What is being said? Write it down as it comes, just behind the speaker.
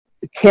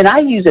Can I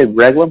use a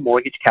regular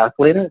mortgage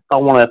calculator if I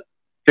want to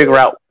figure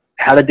out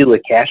how to do a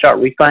cash-out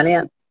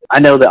refinance? I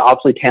know that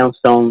obviously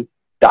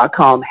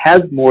Townstone.com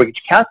has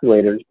mortgage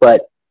calculators,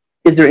 but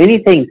is there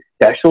anything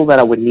special that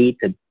I would need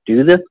to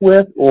do this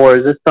with, or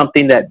is this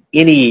something that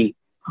any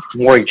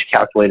mortgage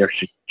calculator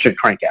should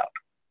crank out?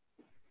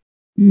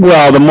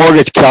 Well, the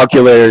mortgage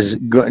calculator is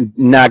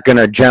not going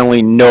to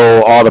generally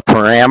know all the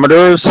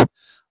parameters,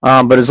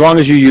 but as long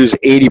as you use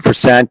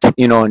 80%,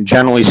 and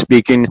generally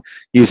speaking,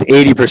 use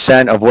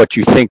 80% of what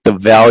you think the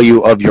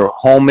value of your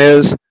home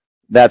is,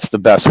 that's the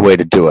best way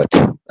to do it.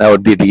 That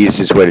would be the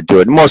easiest way to do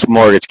it. Most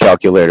mortgage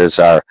calculators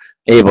are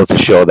able to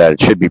show that.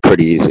 It should be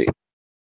pretty easy.